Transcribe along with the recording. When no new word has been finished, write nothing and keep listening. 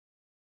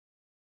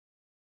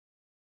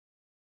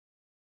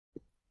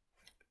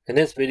In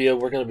this video,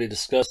 we're going to be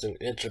discussing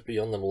entropy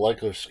on the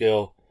molecular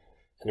scale.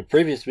 In the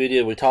previous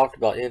video, we talked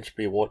about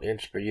entropy, what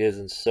entropy is,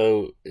 and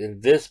so in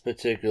this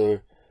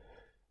particular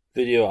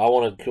video, I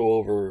want to go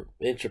over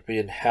entropy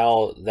and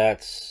how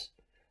that's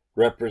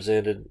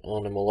represented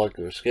on a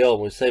molecular scale.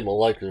 And we say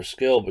molecular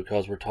scale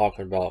because we're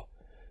talking about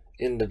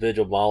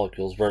individual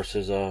molecules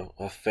versus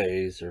a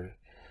phase, or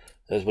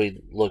as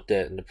we looked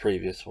at in the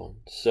previous one.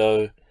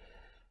 So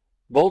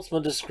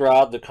Boltzmann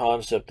described the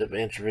concept of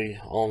entropy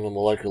on the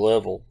molecular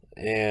level,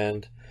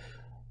 and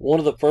one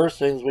of the first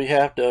things we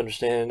have to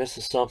understand, and this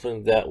is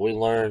something that we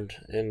learned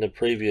in the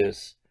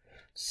previous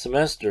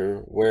semester,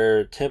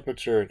 where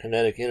temperature and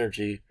kinetic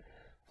energy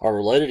are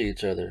related to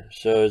each other.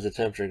 So as the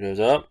temperature goes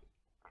up,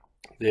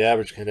 the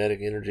average kinetic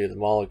energy of the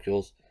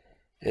molecules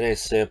in a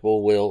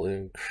sample will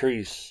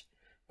increase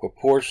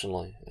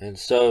proportionally. And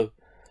so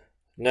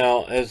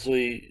now as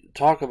we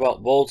talk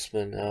about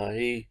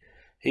Boltzmann,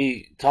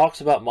 he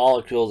talks about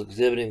molecules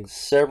exhibiting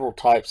several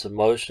types of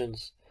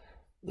motions.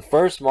 The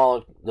first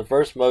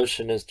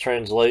motion is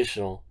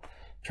translational.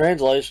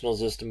 Translational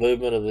is just the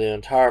movement of the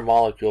entire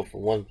molecule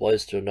from one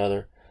place to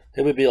another.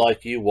 It would be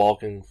like you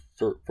walking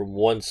from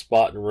one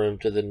spot in the room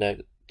to the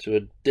next, to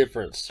a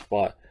different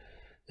spot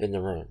in the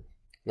room.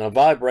 Now,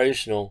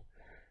 vibrational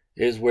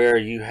is where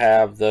you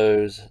have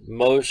those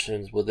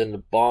motions within the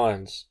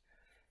bonds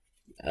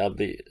that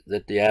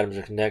the atoms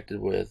are connected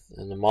with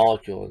in the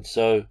molecule. And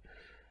so,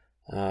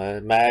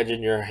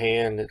 imagine your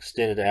hand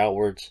extended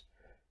outwards,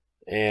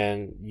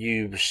 and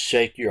you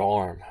shake your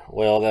arm.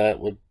 Well,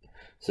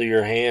 so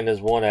your hand is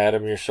one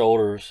atom, your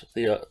shoulders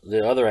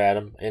the other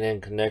atom, and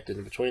then connected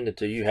in between the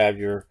two you have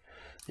your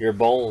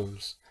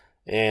bones.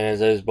 And as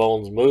those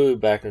bones move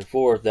back and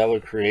forth, that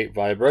would create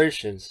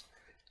vibrations.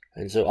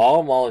 And so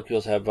all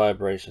molecules have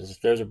vibrations.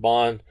 If there's a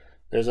bond,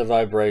 there's a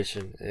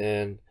vibration,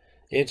 and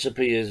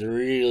entropy is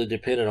really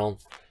dependent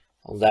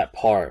on that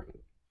part.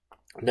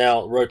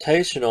 Now,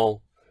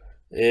 rotational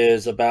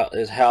is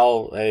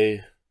how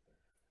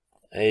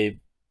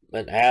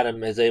an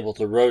atom is able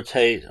to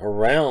rotate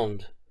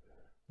around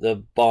the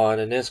bond,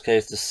 in this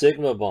case the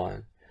sigma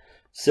bond.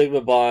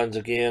 Sigma bonds,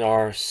 again,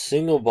 are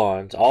single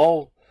bonds.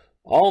 All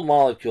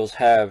molecules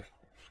have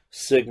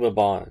sigma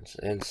bonds.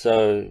 And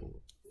so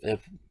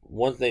if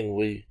one thing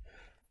we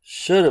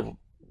should have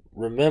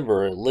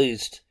remember at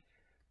least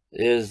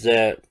is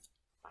that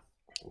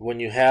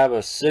when you have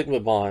a sigma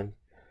bond,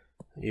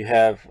 you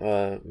have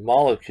a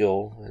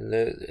molecule, and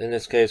in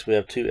this case we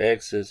have two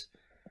X's.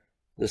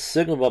 The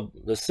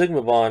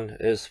sigma bond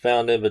is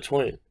found in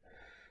between.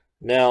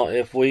 Now,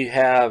 if we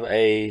have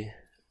a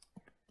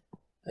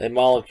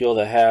molecule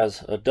that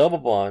has a double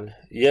bond,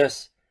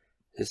 yes,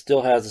 it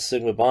still has a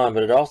sigma bond,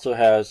 but it also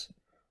has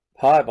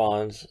pi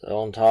bonds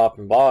on top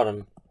and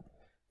bottom.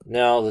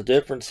 Now, the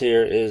difference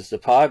here is the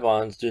pi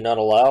bonds do not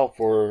allow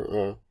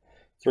for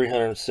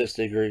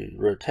 360-degree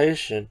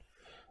rotation,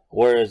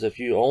 whereas if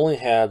you only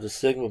have the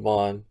sigma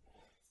bond,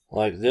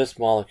 like this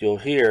molecule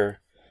here,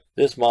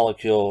 this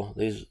molecule,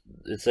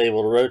 it's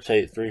able to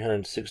rotate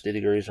 360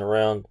 degrees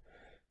around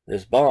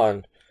this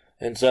bond.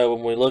 And so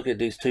when we look at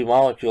these two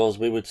molecules,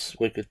 we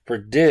could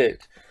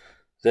predict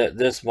that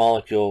this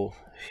molecule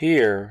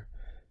here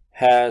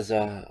has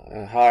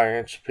a higher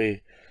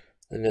entropy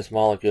than this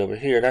molecule over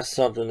here. That's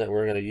something that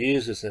we're going to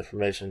use this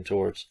information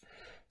towards.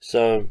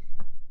 So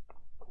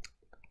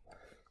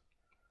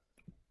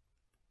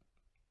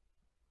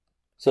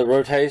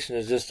rotation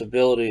is just the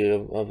ability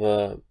of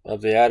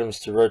the atoms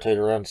to rotate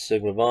around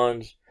sigma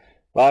bonds.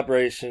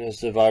 Vibration is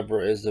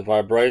the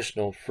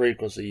vibrational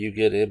frequency you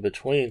get in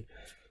between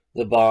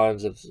the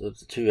bonds of the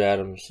two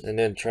atoms. And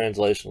then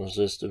translational is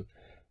just the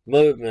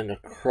movement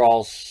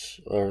across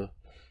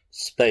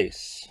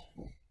space.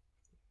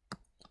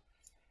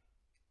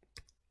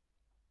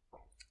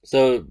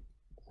 So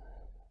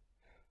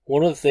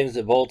one of the things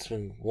that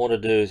Boltzmann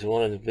wanted to do is he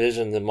wanted to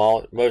envision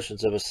the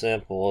motions of a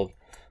sample of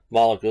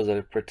molecules at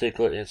a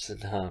particular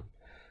instant in time.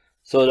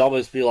 So it'd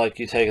almost be like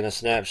you taking a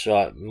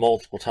snapshot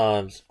multiple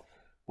times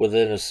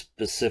within a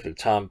specific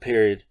time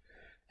period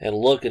and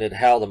looking at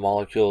how the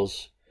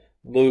molecules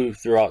move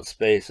throughout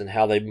space and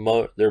how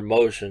their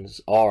motions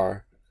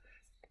are.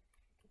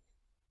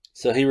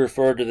 So he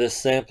referred to this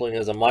sampling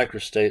as a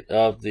microstate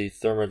of the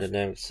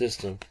thermodynamic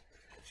system.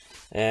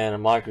 And a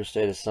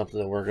microstate is something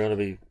that we're going to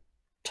be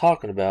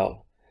talking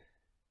about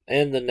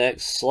in the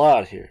next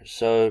slide here.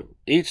 So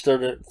each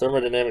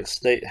thermodynamic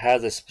state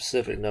has a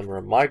specific number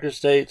of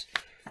microstates.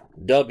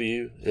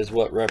 W is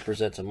what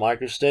represents a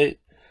microstate,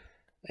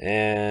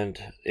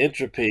 and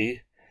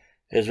entropy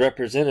is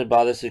represented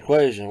by this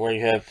equation where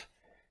you have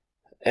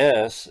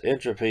S,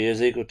 entropy,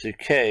 is equal to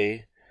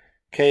K.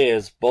 K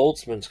is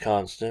Boltzmann's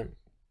constant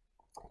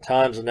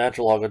times the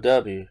natural log of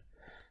W.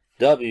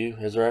 W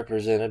is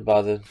represented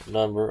by the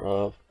number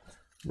of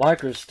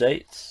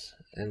microstates,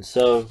 and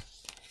so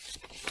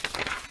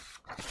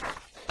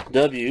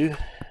W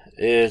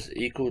is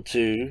equal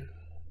to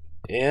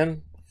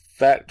n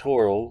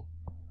factorial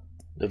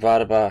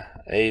divided by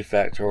a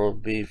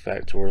factorial, b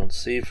factorial, and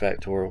c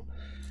factorial.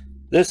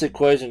 This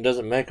equation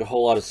doesn't make a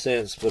whole lot of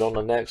sense, but on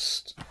the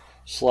next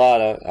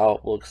slide,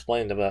 I'll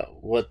explain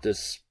about what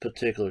this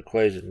particular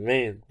equation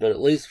means. But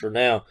at least for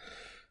now,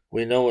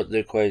 we know what the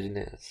equation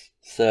is.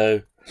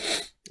 So,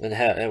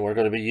 and we're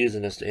going to be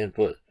using this to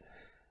input.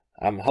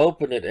 I'm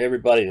hoping that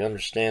everybody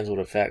understands what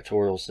a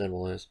factorial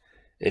symbol is.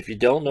 If you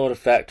don't know what a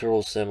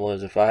factorial symbol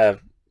is, if I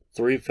have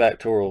 3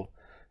 factorial,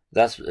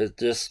 it's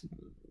just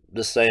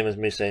the same as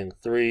me saying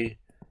 3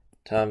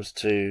 times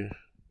 2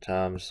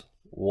 times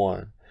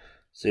 1.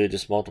 So you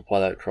just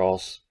multiply that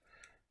across,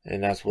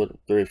 and that's what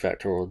 3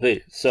 factorial would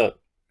be. So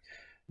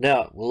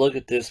now we'll look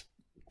at this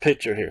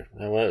picture here.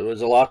 Now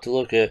there's a lot to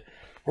look at.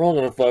 We're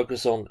only going to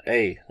focus on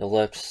A, the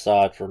left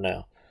side for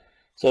now.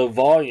 So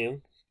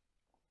volume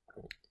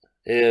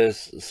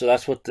is, so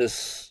that's what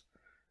this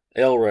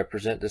L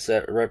represents. This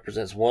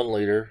represents 1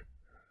 liter,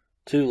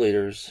 2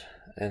 liters,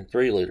 and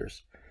 3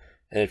 liters.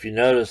 And if you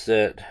notice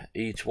that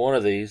each one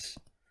of these,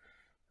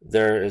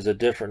 there is a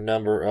different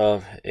number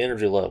of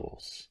energy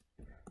levels.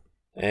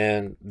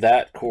 And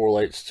that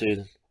correlates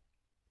to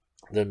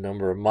the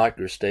number of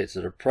microstates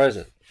that are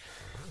present.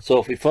 So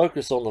if we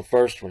focus on the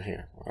first one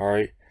here,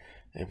 alright,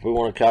 if we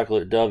want to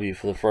calculate W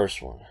for the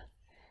first one,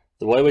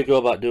 the way we go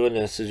about doing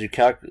this is you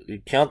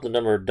count the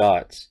number of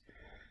dots.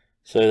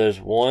 So there's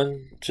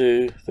 1,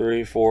 2,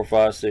 3, 4,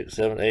 5, 6,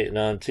 7, 8,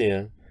 9,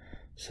 10.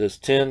 So there's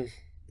 10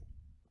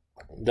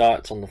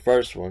 dots on the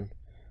first one.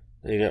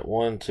 Then you got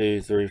 1,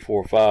 2, 3,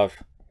 4,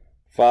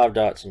 5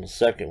 dots on the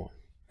second one.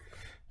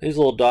 These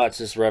little dots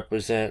just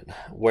represent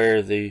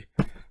where the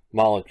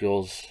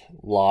molecules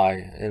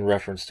lie in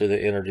reference to the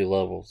energy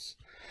levels.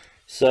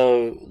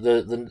 So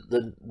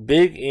the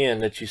big N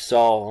that you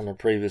saw on the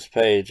previous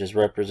page is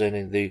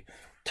representing the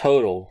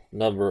total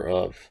number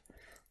of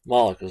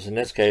molecules. In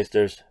this case,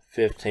 there's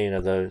 15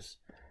 of those.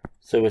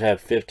 So we'd have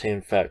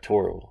 15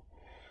 factorial.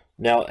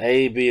 Now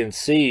A, B, and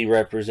C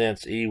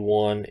represents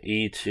E1,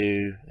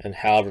 E2, and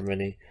however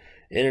many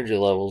energy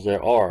levels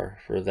there are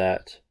for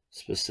that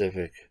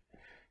specific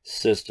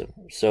system.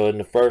 So in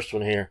the first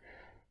one here,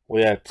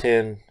 we have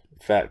 10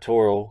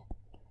 factorial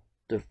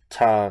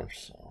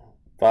times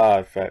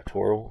 5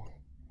 factorial.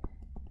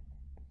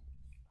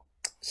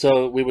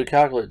 So we would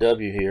calculate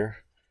W here,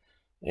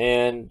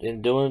 and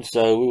in doing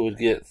so, we would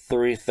get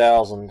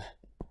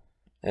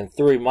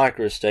 3,003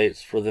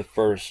 microstates for the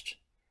first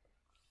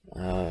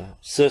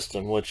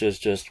system, which is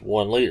just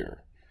 1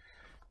 liter.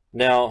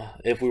 Now,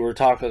 if we were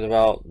talking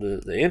about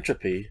the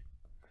entropy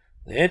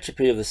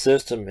of the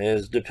system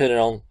is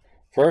dependent on,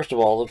 first of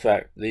all,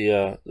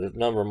 the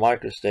number of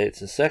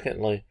microstates, and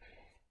secondly,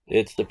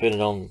 it's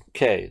dependent on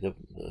K.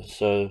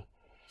 So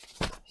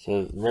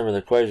remember the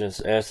equation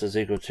is S is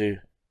equal to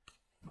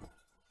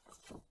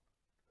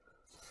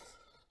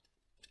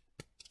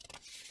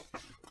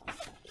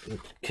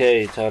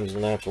K times the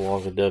natural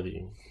log of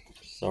W.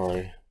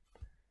 Sorry.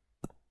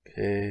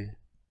 K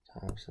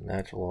times the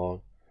natural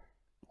log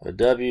of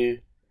W,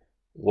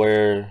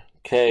 where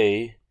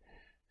K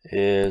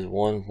is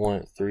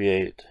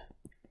 1.38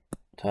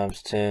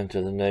 times 10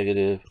 to the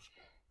negative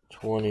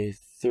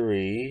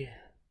 23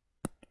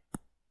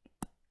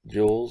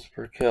 joules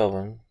per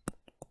Kelvin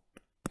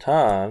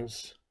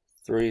times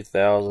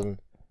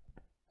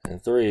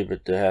 3,003,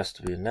 but there has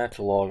to be a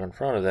natural log in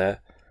front of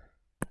that.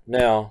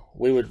 Now,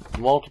 we would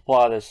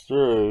multiply this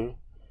through,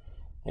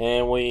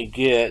 and we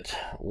get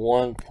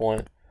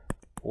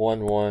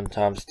 1.11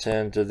 times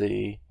 10 to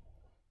the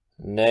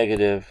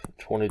negative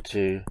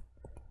 22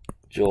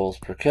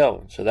 joules per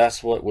Kelvin. So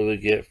that's what we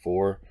would get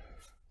for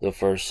the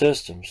first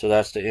system. So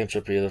that's the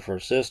entropy of the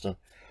first system.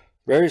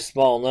 Very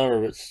small number,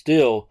 but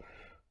still,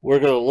 we're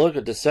going to look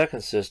at the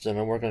second system,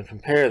 and we're going to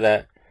compare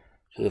that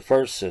to the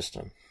first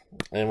system.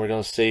 And we're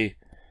going to see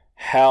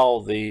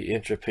how the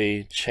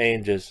entropy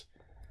changes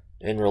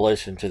in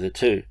relation to the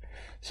two.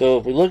 So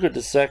if we look at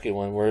the second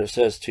one where it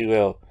says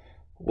 2L,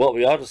 what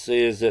we ought to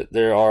see is that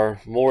there are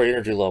more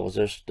energy levels.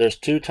 There's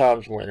 2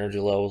 times more energy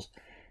levels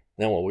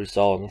than what we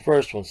saw in the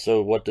first one.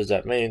 So what does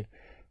that mean?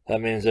 That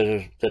means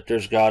that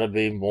there's got to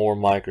be more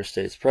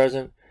microstates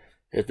present.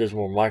 If there's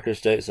more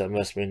microstates, that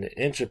must mean the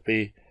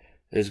entropy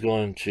is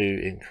going to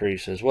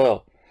increase as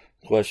well.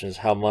 The question is,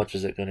 how much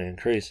is it going to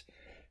increase?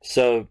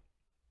 So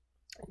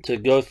to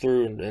go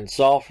through and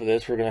solve for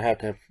this, we're going to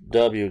have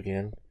W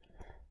again.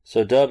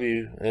 So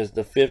W is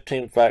the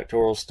 15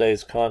 factorial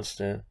stays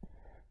constant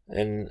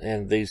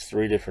in these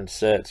 3 different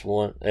sets,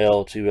 1L,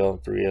 2L,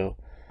 and 3L.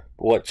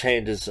 But what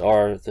changes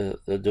are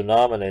the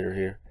denominator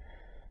here.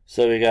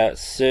 So we got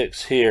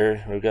 6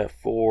 here, we've got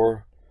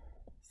 4,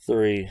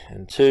 3,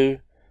 and 2.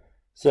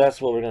 So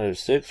that's what we're going to do.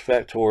 6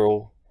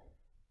 factorial,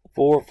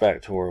 4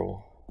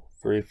 factorial,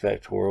 3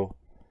 factorial,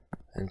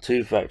 and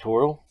 2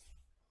 factorial.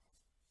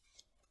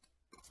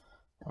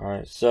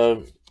 Alright,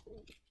 so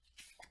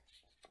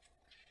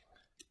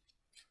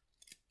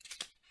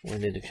we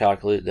need to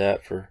calculate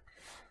that for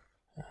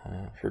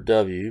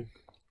W.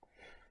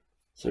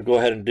 So go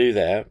ahead and do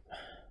that.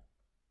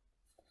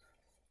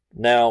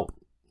 Now,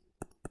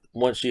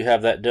 once you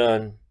have that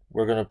done,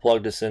 we're going to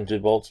plug this into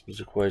Boltzmann's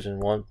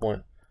equation,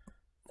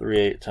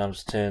 1.38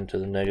 times 10 to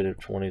the negative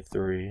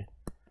 23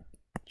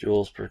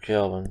 joules per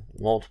Kelvin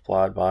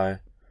multiplied by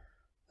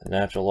the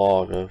natural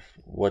log of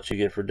what you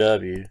get for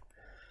W.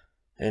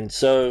 And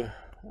so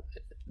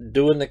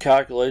doing the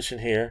calculation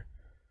here,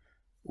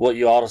 what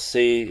you ought to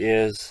see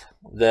is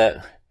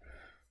that,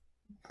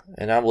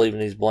 and I'm leaving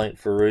these blank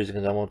for a reason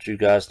because I want you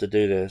guys to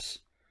do this,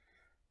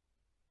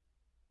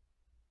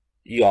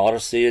 you ought to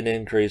see an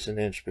increase in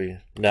entropy.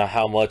 Now,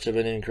 how much of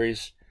an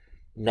increase?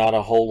 Not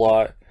a whole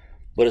lot,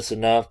 but it's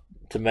enough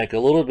to make a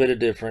little bit of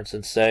difference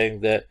in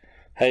saying that,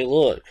 hey,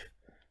 look,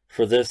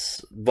 for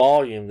this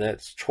volume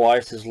that's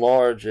twice as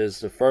large as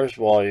the first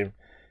volume,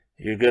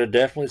 you're going to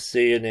definitely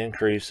see an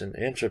increase in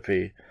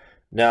entropy.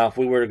 Now, if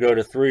we were to go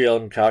to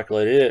 3L and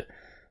calculate it,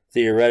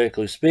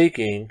 theoretically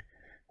speaking,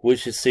 we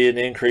should see an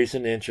increase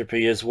in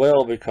entropy as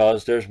well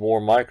because there's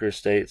more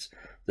microstates,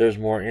 there's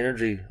more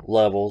energy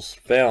levels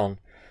found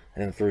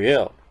in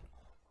 3L.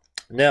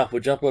 Now, if we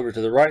jump over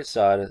to the right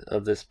side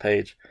of this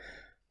page,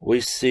 we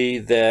see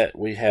that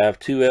we have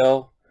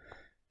 2L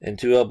and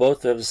 2L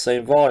both have the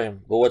same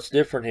volume. But what's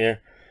different here,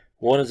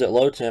 one is at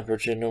low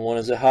temperature and one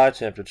is at high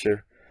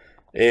temperature.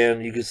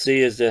 And you can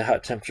see as the high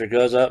temperature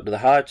goes up to the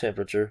high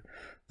temperature,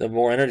 the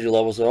more energy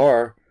levels there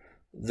are,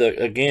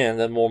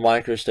 the more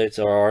microstates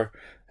there are,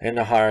 and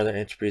the higher the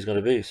entropy is going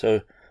to be.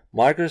 So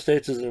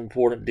microstates is an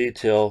important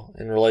detail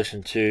in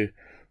relation to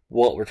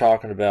what we're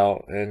talking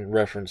about in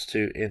reference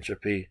to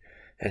entropy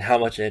and how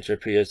much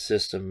entropy a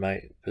system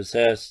might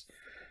possess.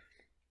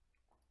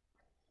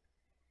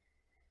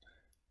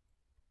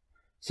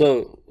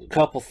 So a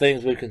couple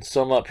things we can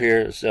sum up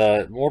here is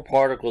more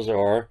particles there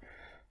are,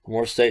 the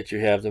more states you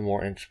have, the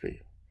more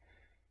entropy.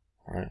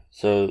 All right.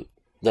 So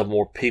the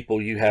more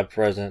people you have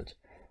present,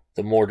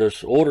 the more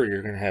disorder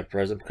you're going to have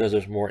present because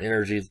there's more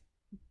energy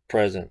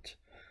present.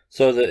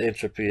 So the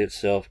entropy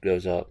itself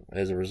goes up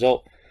as a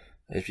result.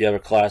 If you have a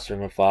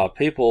classroom of 5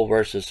 people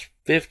versus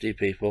 50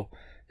 people,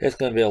 it's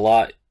going to be a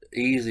lot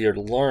easier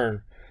to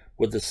learn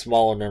with the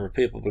smaller number of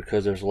people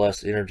because there's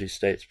less energy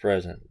states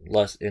present,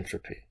 less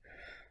entropy.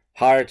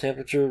 Higher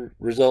temperature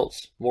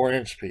results more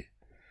entropy.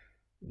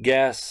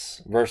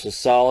 Gas versus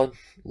solid,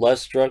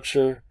 less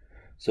structure.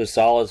 So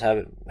solids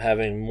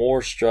having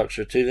more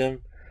structure to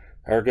them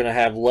are going to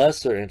have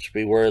lesser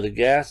entropy, where the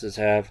gases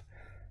have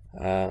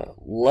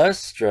less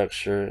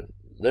structure.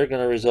 They're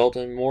going to result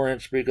in more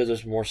entropy because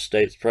there's more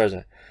states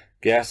present.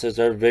 Gases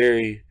are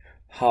very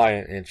high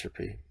in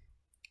entropy.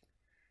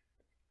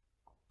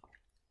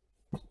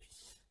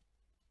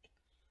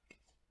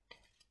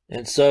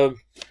 And so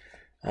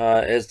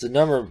as the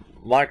number of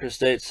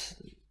microstates,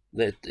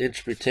 the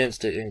entropy tends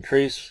to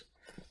increase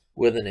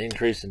with an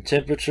increase in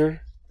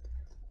temperature,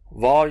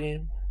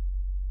 volume,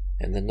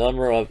 and the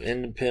number of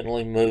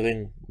independently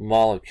moving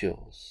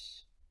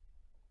molecules.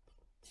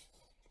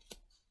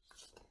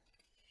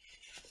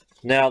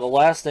 Now, the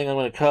last thing I'm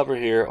going to cover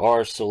here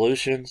are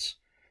solutions.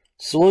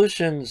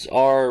 Solutions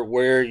are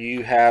where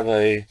you have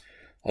a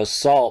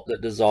salt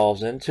that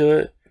dissolves into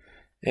it.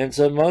 And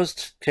so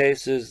most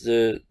cases,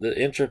 the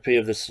entropy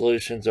of the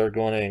solutions are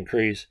going to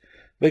increase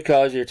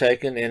because you're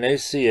taking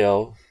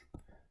NaCl,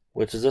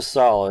 which is a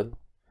solid,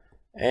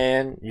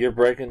 and you're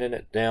breaking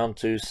it down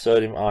to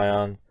sodium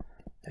ion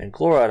and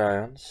chloride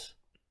ions.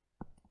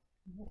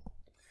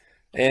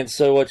 And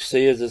so what you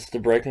see is it's the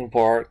breaking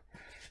part,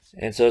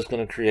 and so it's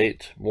going to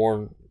create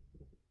more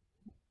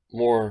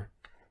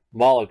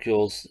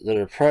molecules that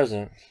are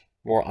present,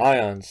 more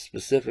ions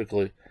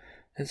specifically,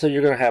 and so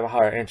you're going to have a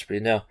higher entropy.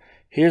 Now,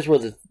 here's where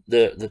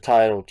the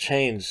tidal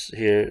change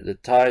here. The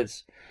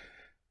tides,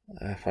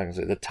 if I can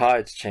say, the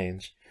tides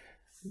change.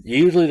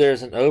 Usually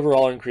there's an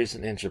overall increase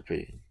in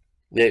entropy.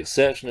 The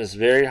exception is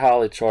very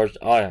highly charged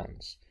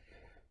ions.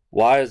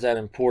 Why is that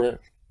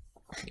important?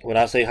 When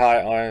I say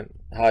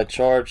high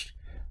charged,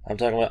 I'm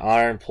talking about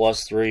iron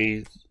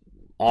 +3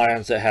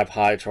 ions that have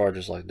high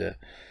charges like that.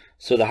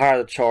 So the higher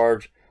the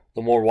charge,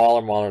 the more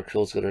water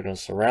molecules that are going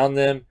to surround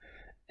them,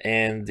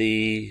 and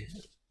the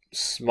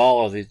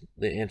smaller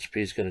the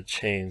entropy is going to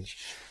change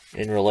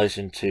in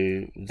relation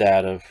to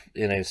that of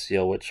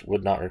NaCl, which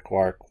would not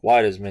require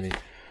quite as many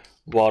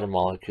water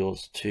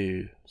molecules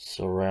to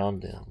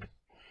surround them.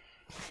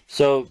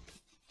 So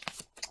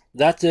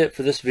that's it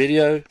for this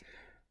video.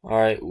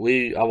 Alright,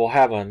 I will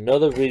have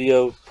another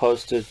video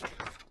posted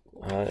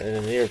in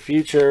the near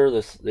future.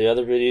 The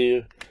other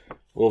video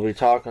will be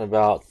talking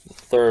about the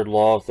third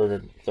law of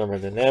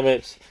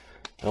thermodynamics,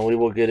 and we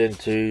will get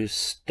into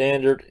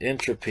standard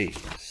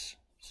entropies.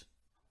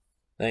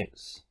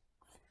 Thanks.